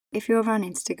If you're over on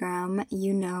Instagram,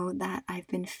 you know that I've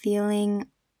been feeling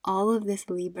all of this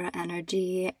Libra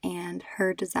energy and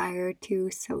her desire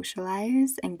to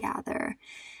socialize and gather.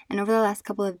 And over the last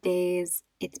couple of days,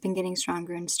 it's been getting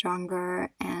stronger and stronger,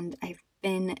 and I've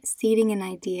been seeding an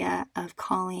idea of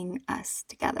calling us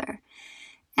together.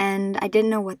 And I didn't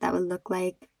know what that would look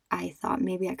like. I thought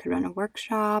maybe I could run a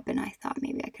workshop, and I thought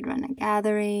maybe I could run a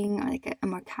gathering, or like a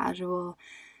more casual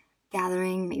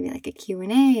gathering, maybe like a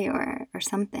Q&A or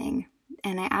something.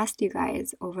 And I asked you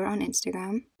guys over on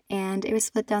Instagram, and it was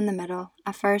split down the middle.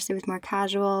 At first it was more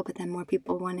casual, but then more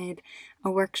people wanted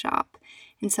a workshop.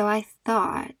 And so I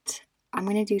thought I'm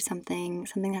going to do something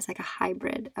that's like a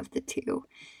hybrid of the two.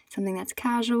 Something that's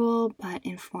casual but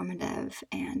informative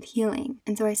and healing.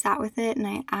 And so I sat with it and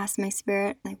I asked my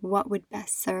spirit, like, what would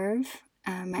best serve?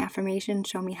 My affirmation,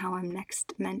 show me how I'm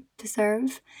next meant to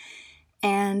serve.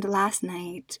 And last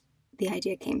night, the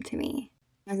idea came to me.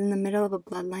 I was in the middle of a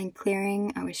bloodline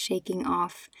clearing. I was shaking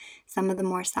off some of the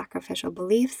more sacrificial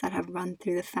beliefs that have run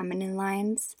through the feminine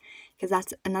lines, because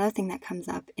that's another thing that comes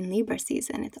up in Libra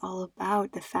season. It's all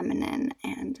about the feminine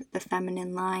and the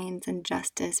feminine lines and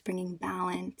justice, bringing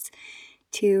balance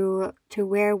to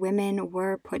where women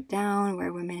were put down,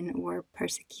 where women were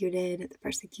persecuted, the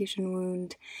persecution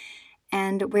wound,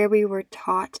 and where we were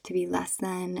taught to be less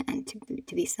than and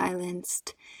to be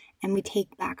silenced, and we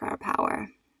take back our power.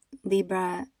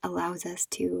 Libra allows us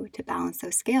to balance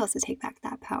those scales, to take back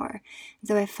that power. And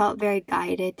so I felt very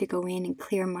guided to go in and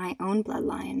clear my own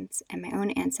bloodlines and my own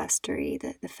ancestry,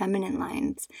 the feminine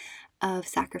lines of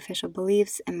sacrificial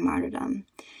beliefs and martyrdom.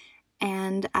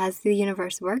 And as the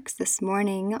universe works, this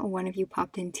morning, one of you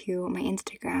popped into my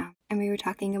Instagram and we were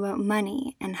talking about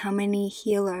money and how many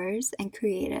healers and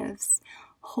creatives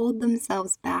hold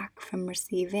themselves back from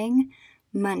receiving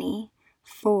money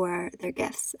for their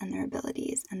gifts and their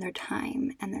abilities and their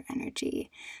time and their energy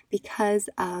because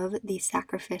of the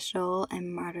sacrificial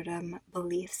and martyrdom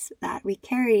beliefs that we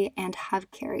carry and have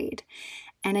carried.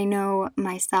 And I know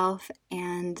myself,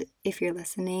 and if you're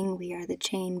listening, we are the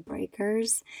chain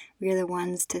breakers. We are the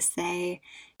ones to say,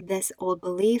 this old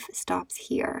belief stops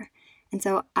here. And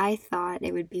so I thought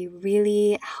it would be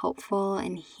really helpful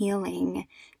and healing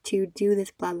to do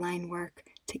this bloodline work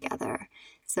together.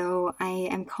 So I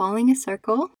am calling a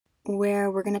circle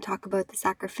where we're going to talk about the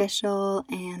sacrificial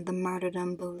and the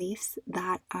martyrdom beliefs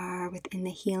that are within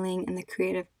the healing and the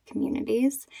creative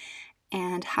communities,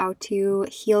 and how to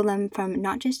heal them from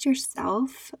not just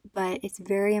yourself, but it's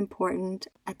very important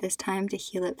at this time to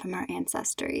heal it from our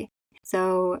ancestry.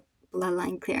 So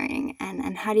bloodline clearing,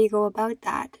 and how do you go about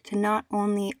that to not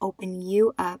only open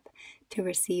you up to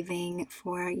receiving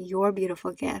for your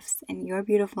beautiful gifts and your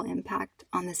beautiful impact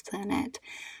on this planet,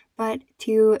 but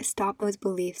to stop those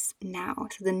beliefs now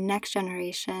so the next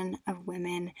generation of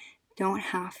women don't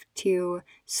have to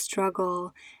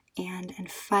struggle and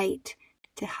fight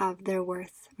to have their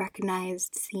worth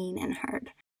recognized, seen, and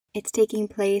heard. It's taking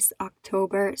place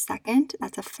October 2nd.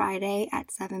 That's a Friday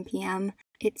at 7 p.m.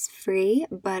 It's free,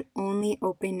 but only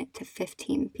open to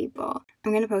 15 people.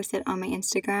 I'm going to post it on my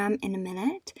Instagram in a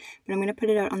minute, but I'm going to put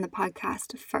it out on the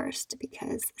podcast first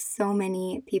because so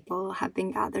many people have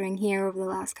been gathering here over the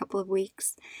last couple of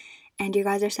weeks. And you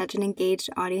guys are such an engaged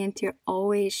audience. You're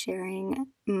always sharing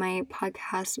my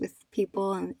podcast with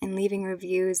people and leaving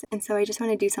reviews. And so I just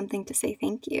want to do something to say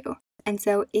thank you. And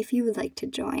so if you would like to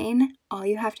join, all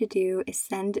you have to do is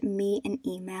send me an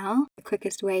email. The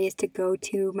quickest way is to go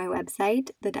to my website,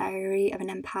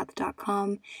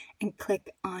 thediaryofanempath.com, and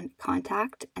click on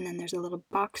contact. And then there's a little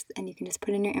box and you can just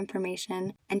put in your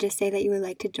information and just say that you would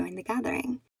like to join the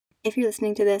gathering. If you're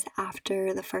listening to this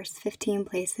after the first 15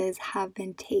 places have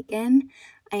been taken,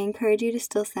 I encourage you to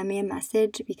still send me a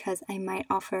message because I might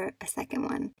offer a second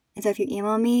one. And so if you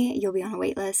email me, you'll be on a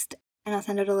wait list, and I'll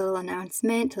send out a little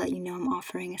announcement to let you know I'm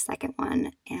offering a second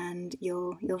one, and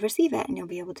you'll receive it and you'll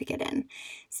be able to get in.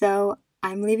 So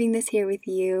I'm leaving this here with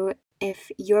you.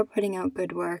 If you're putting out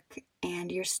good work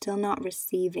and you're still not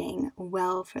receiving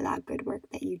well for that good work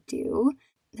that you do,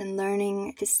 then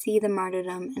learning to see the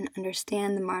martyrdom and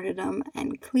understand the martyrdom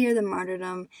and clear the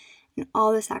martyrdom and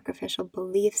all the sacrificial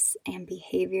beliefs and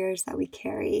behaviors that we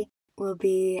carry will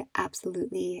be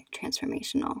absolutely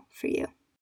transformational for you.